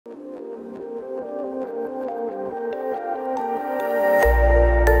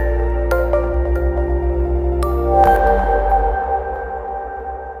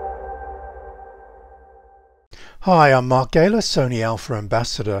Hi, I'm Mark Gaylor, Sony Alpha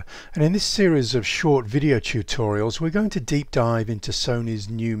Ambassador, and in this series of short video tutorials we're going to deep dive into Sony's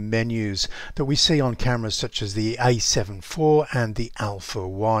new menus that we see on cameras such as the A7 IV and the Alpha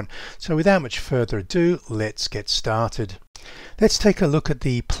 1. So without much further ado, let's get started. Let's take a look at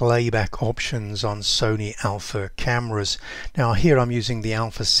the playback options on Sony Alpha cameras. Now here I'm using the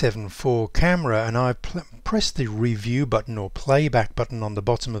Alpha 7 IV camera, and I've pressed the review button or playback button on the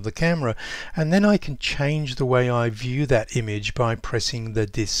bottom of the camera, and then I can change the way I view that image by pressing the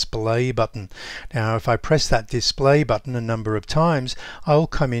display button. Now if I press that display button a number of times, I'll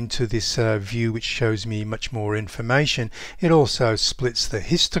come into this view which shows me much more information. It also splits the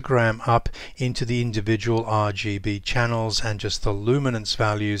histogram up into the individual RGB channels and just the luminance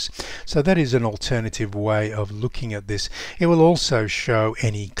values. So that is an alternative way of looking at this. It will also show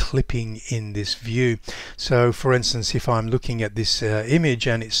any clipping in this view. So for instance, if I'm looking at this image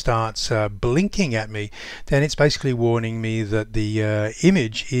and it starts blinking at me, then it's basically warning me that the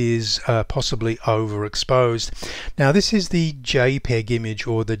image is possibly overexposed. Now this is the JPEG image,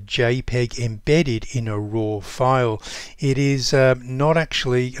 or the JPEG embedded in a RAW file. It is not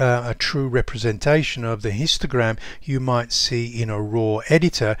actually a true representation of the histogram you might see in a RAW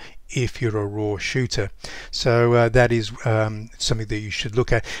editor if you're a RAW shooter. So that is something that you should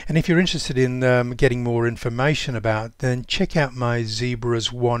look at, and if you're interested in getting more information about, then check out my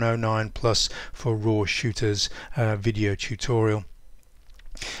Zebras 109 Plus for RAW shooters video tutorial.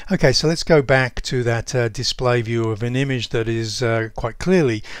 Okay, so let's go back to that display view of an image that is quite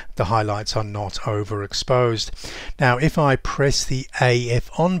clearly the highlights are not overexposed. Now if I press the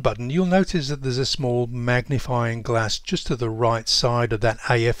AF on button, you'll notice that there's a small magnifying glass just to the right side of that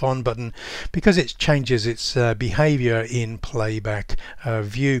AF on button, because it changes its behavior in playback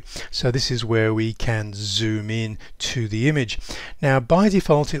view. So this is where we can zoom in to the image. Now by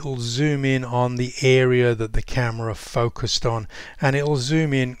default it will zoom in on the area that the camera focused on, and it will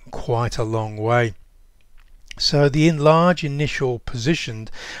zoom in quite a long way. So the enlarge initial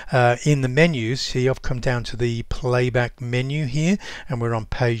positioned in the menus, see I've come down to the playback menu here and we're on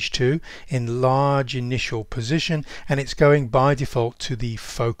page 2, enlarge initial position, and it's going by default to the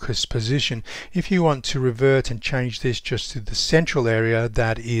focus position. If you want to revert and change this just to the central area,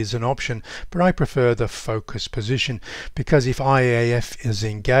 that is an option, but I prefer the focus position, because if IAF is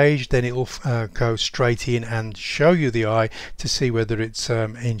engaged, then it will go straight in and show you the eye to see whether it's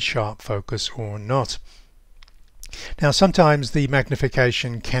in sharp focus or not. Now sometimes the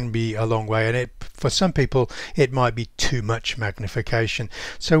magnification can be a long way, and for some people it might be too much magnification.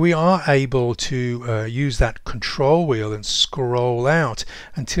 So we are able to use that control wheel and scroll out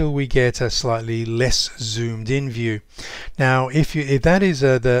until we get a slightly less zoomed in view. Now if that is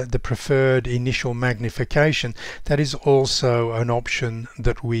the preferred initial magnification, that is also an option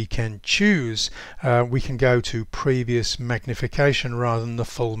that we can choose. We can go to previous magnification rather than the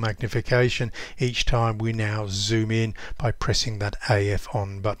full magnification each time we now zoom in by pressing that AF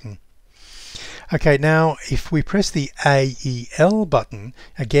on button. Okay, now if we press the AEL button,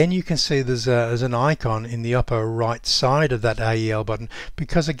 again you can see there's an icon in the upper right side of that AEL button,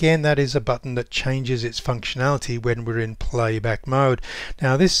 because again that is a button that changes its functionality when we're in playback mode.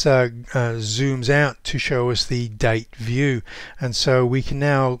 Now this zooms out to show us the date view, and so we can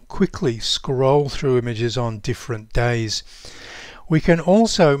now quickly scroll through images on different days. We can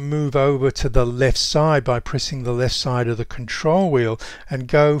also move over to the left side by pressing the left side of the control wheel and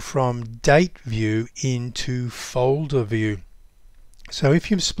go from date view into folder view. So if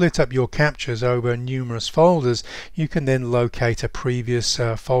you've split up your captures over numerous folders, you can then locate a previous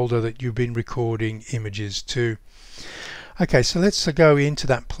folder that you've been recording images to. Okay, so let's go into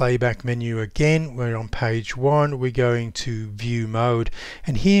that playback menu again. We're on page 1. We're going to view mode,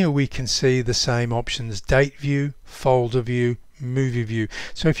 and here we can see the same options: date view, folder view, movie view.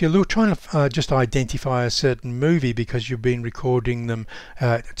 So if you're trying to just identify a certain movie because you've been recording them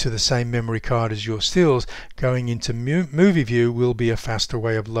to the same memory card as your stills, going into movie view will be a faster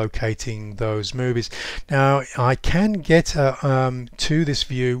way of locating those movies. Now I can get to this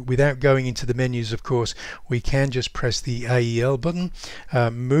view without going into the menus, of course. We can just press the AEL button,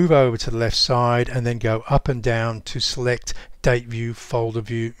 move over to the left side, and then go up and down to select date view, folder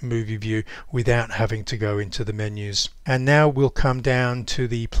view, movie view without having to go into the menus. And now we'll come down to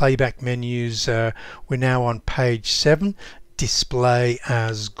the playback menus. We're now on page 7, display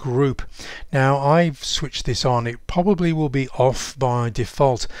as group. Now I've switched this on. It probably will be off by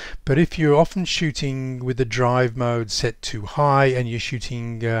default, but if you're often shooting with the drive mode set to high and you're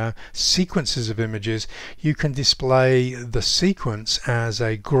shooting sequences of images, you can display the sequence as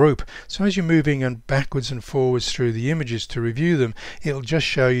a group. So as you're moving and backwards and forwards through the images to review them, it'll just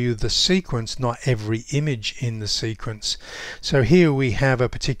show you the sequence, not every image in the sequence. So here we have a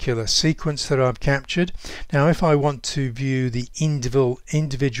particular sequence that I've captured. Now if I want to view the individual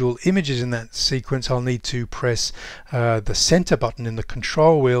images in that sequence, I'll need to press the center button in the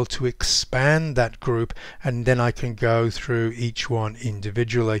control wheel to expand that group, and then I can go through each one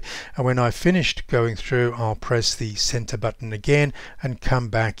individually. And when I've finished going through, I'll press the center button again and come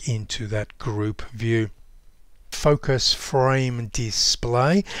back into that group view. Focus frame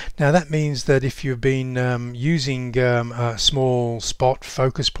display. Now that means that if you've been using a small spot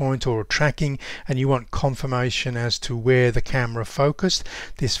focus point or tracking and you want confirmation as to where the camera focused,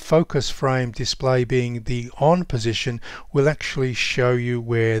 this focus frame display, being the on position, will actually show you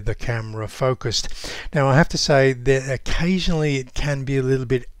where the camera focused. Now I have to say that occasionally it can be a little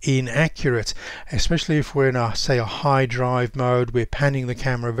bit inaccurate, especially if we're in say a high drive mode, we're panning the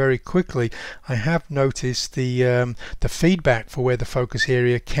camera very quickly. I have noticed the feedback for where the focus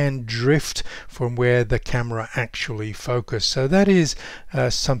area can drift from where the camera actually focused. So that is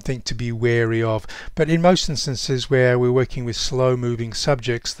something to be wary of. But in most instances where we're working with slow moving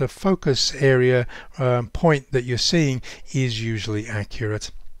subjects, the focus area point that you're seeing is usually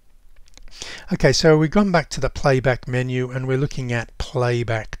accurate. Okay, so we've gone back to the playback menu and we're looking at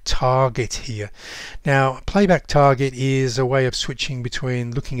playback target here. Now playback target is a way of switching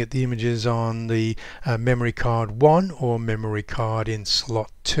between looking at the images on the memory card 1 or memory card in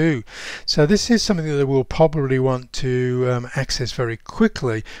slot 2. So this is something that we'll probably want to access very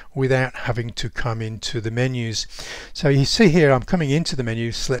quickly without having to come into the menus. So you see here I'm coming into the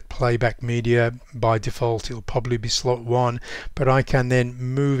menu, select playback media. By default it'll probably be slot 1, but I can then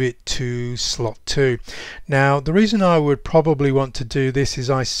move it to slot 2. Now the reason I would probably want to do this is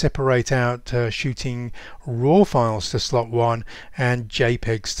I separate out shooting RAW files to slot 1 and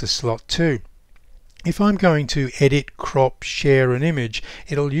JPEGs to slot 2. If I'm going to edit, crop, share an image,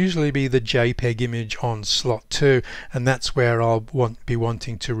 it'll usually be the JPEG image on slot 2, and that's where I'll be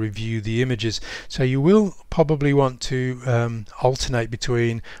wanting to review the images. So you will probably want to alternate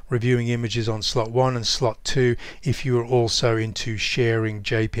between reviewing images on slot 1 and slot 2 if you are also into sharing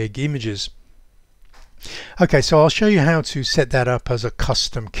JPEG images. Okay, so I'll show you how to set that up as a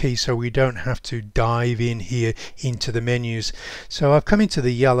custom key so we don't have to dive in here into the menus. So I've come into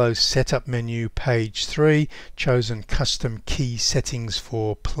the yellow setup menu, page 3, chosen custom key settings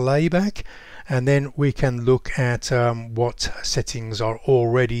for playback, and then we can look at what settings are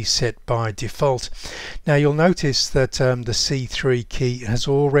already set by default. Now you'll notice that the C3 key has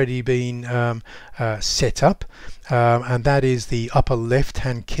already been set up. And that is the upper left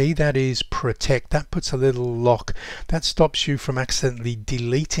hand key, that is protect. That puts a little lock that stops you from accidentally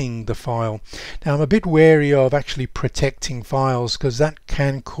deleting the file. Now I'm a bit wary of actually protecting files because that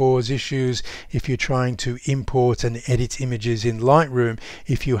can cause issues if you're trying to import and edit images in Lightroom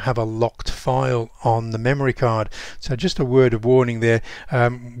if you have a locked file on the memory card. So just a word of warning there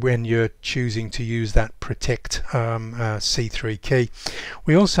when you're choosing to use that protect C3 key.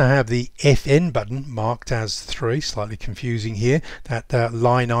 We also have the FN button marked as 3. Slightly confusing here. That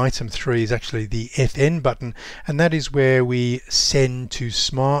line item 3 is actually the FN button, and that is where we send to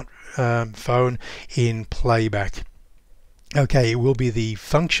smartphone in playback. Okay, it will be the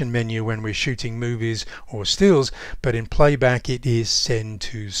function menu when we're shooting movies or stills, but in playback it is send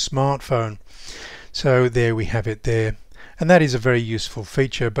to smartphone. So there we have it there. And that is a very useful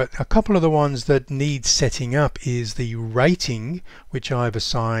feature, but a couple of the ones that need setting up is the rating, which I've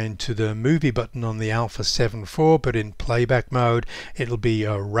assigned to the movie button on the A7lV, but in playback mode it'll be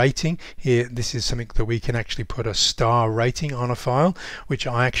a rating. Here this is something that we can actually put a star rating on a file, which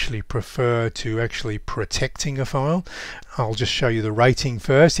I actually prefer to actually protecting a file. I'll just show you the rating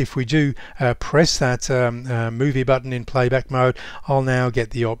first. If we do press that movie button in playback mode, I'll now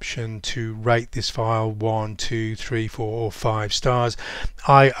get the option to rate this file 1, 2, 3, 4 or 5 stars.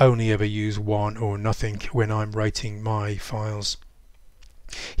 I only ever use 1 or nothing when I'm rating my files.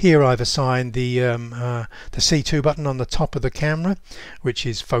 Here I've assigned the C2 button on the top of the camera, which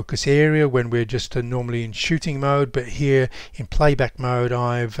is focus area when we're just normally in shooting mode, but here in playback mode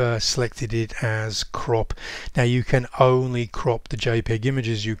I've selected it as crop. Now you can only crop the JPEG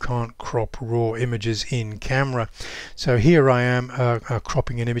images, you can't crop raw images in camera. So here I am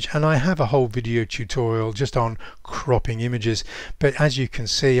cropping an image, and I have a whole video tutorial just on cropping images, but as you can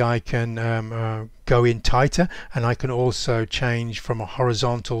see I can go in tighter, and I can also change from a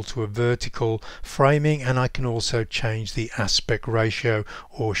horizontal to a vertical framing, and I can also change the aspect ratio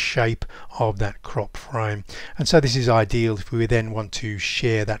or shape of that crop frame. And so this is ideal if we then want to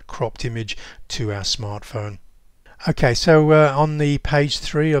share that cropped image to our smartphone. Okay, so on the page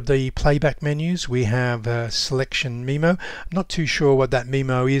 3 of the playback menus we have selection memo. I'm not too sure what that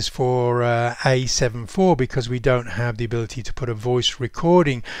memo is for A7 IV, because we don't have the ability to put a voice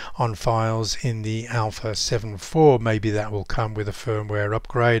recording on files in the Alpha 7 IV. Maybe that will come with a firmware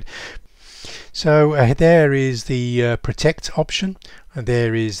upgrade. So there is the protect option, and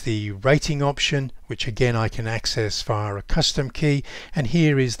there is the rating option, which again I can access via a custom key, and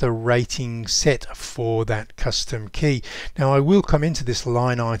here is the rating set for that custom key. Now I will come into this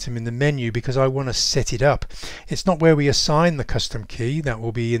line item in the menu because I want to set it up. It's not where we assign the custom key, that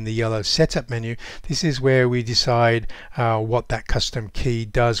will be in the yellow setup menu. This is where we decide what that custom key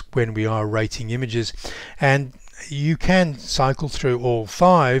does when we are rating images. And you can cycle through all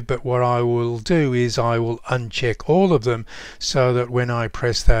 5, but what I will do is I will uncheck all of them, so that when I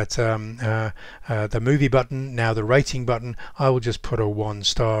press that the movie button, now the rating button, I will just put a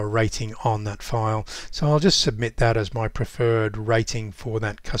 1-star rating on that file. So I'll just submit that as my preferred rating for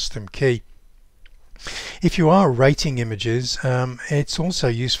that custom key. If you are rating images, it's also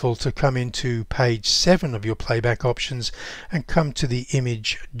useful to come into page 7 of your playback options and come to the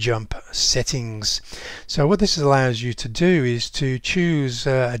image jump settings. So what this allows you to do is to choose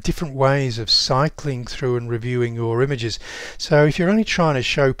different ways of cycling through and reviewing your images. So if you're only trying to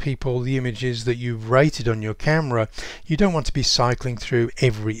show people the images that you've rated on your camera, you don't want to be cycling through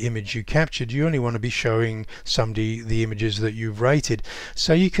every image you captured. You only want to be showing somebody the images that you've rated.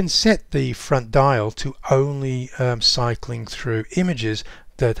 So you can set the front dial to only cycling through images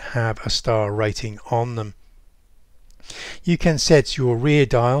that have a star rating on them. You can set your rear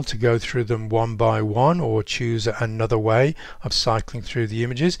dial to go through them one by one, or choose another way of cycling through the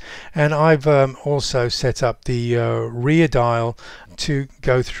images. And I've also set up the rear dial to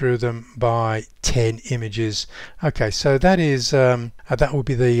go through them by 10 images. Okay, so that is that will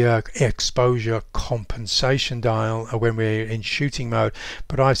be the exposure compensation dial when we're in shooting mode,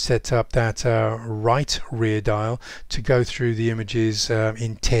 but I've set up that right rear dial to go through the images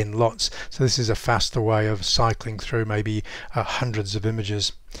in 10 lots. So this is a faster way of cycling through maybe hundreds of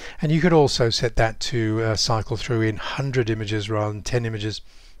images. And you could also set that to cycle through in 100 images rather than 10 images.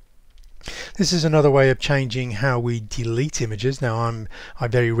 This is another way of changing how we delete images. Now I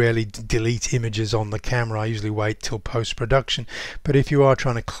very rarely delete images on the camera. I usually wait till post-production, but if you are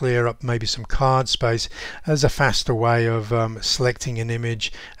trying to clear up maybe some card space, there's a faster way of selecting an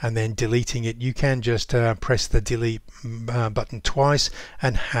image and then deleting it. You can just press the delete button twice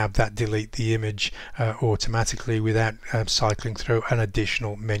and have that delete the image automatically without cycling through an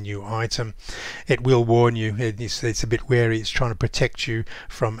additional menu item. It will warn you. It's a bit wary. It's trying to protect you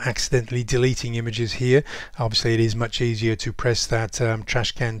from accidentally deleting images here. Obviously it is much easier to press that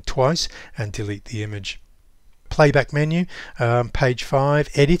trash can twice and delete the image. Playback menu, page 5,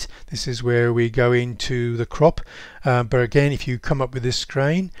 edit. This is where we go into the crop, but again, if you come up with this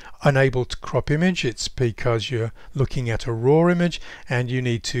screen, unable to crop image, it's because you're looking at a raw image and you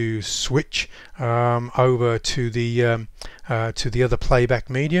need to switch over to the other playback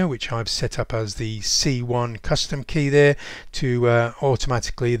media, which I've set up as the C1 custom key there, to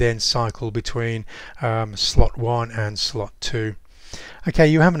automatically then cycle between slot 1 and slot 2. Okay,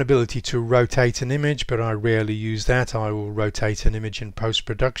 you have an ability to rotate an image, but I rarely use that. I will rotate an image in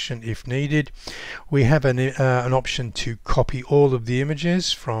post-production if needed. We have an option to copy all of the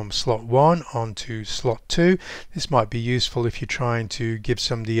images from slot 1 onto slot 2. This might be useful if you're trying to give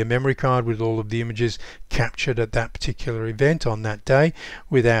somebody a memory card with all of the images captured at that particular event on that day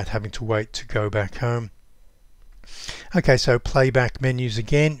without having to wait to go back home. Okay, so playback menus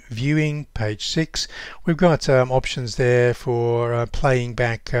again, viewing, page 6. We've got options there for playing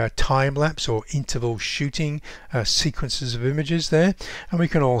back time-lapse or interval shooting sequences of images there, and we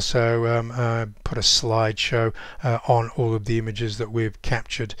can also put a slideshow on all of the images that we've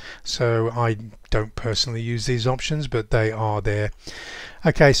captured. So I don't personally use these options, but they are there.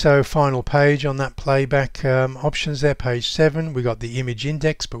 Okay, so final page on that playback options there, page 7. We got the image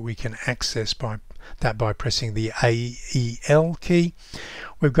index, but we can access by pressing the AEL key.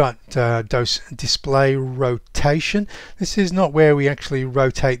 We've got display rotation. This is not where we actually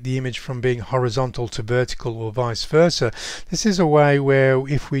rotate the image from being horizontal to vertical or vice versa. This is a way where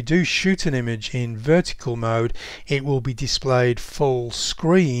if we do shoot an image in vertical mode, it will be displayed full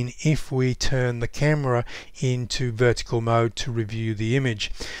screen if we turn the camera into vertical mode to review the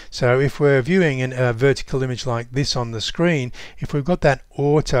image. So if we're viewing a vertical image like this on the screen, if we've got that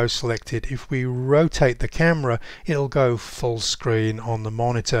auto selected, if we rotate the camera, it'll go full screen on the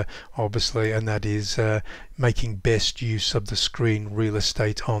monitor, obviously, and that is making best use of the screen real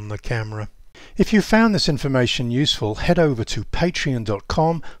estate on the camera. If you found this information useful, head over to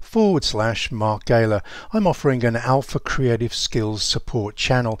patreon.com/Mark Gaylor. I'm offering an Alpha Creative Skills support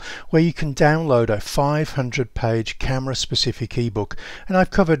channel where you can download a 500-page camera-specific ebook, and I've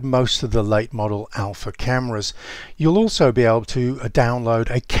covered most of the late model Alpha cameras. You'll also be able to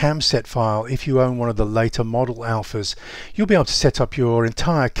download a camset file if you own one of the later model Alphas. You'll be able to set up your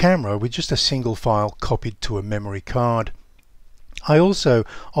entire camera with just a single file copied to a memory card. I also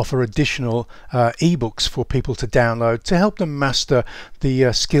offer additional ebooks for people to download to help them master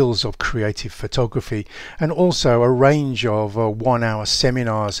the skills of creative photography, and also a range of 1-hour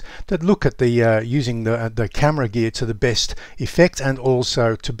seminars that look at the using the camera gear to the best effect, and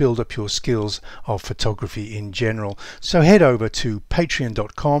also to build up your skills of photography in general. So head over to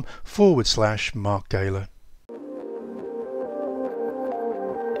patreon.com/Mark Gaylor.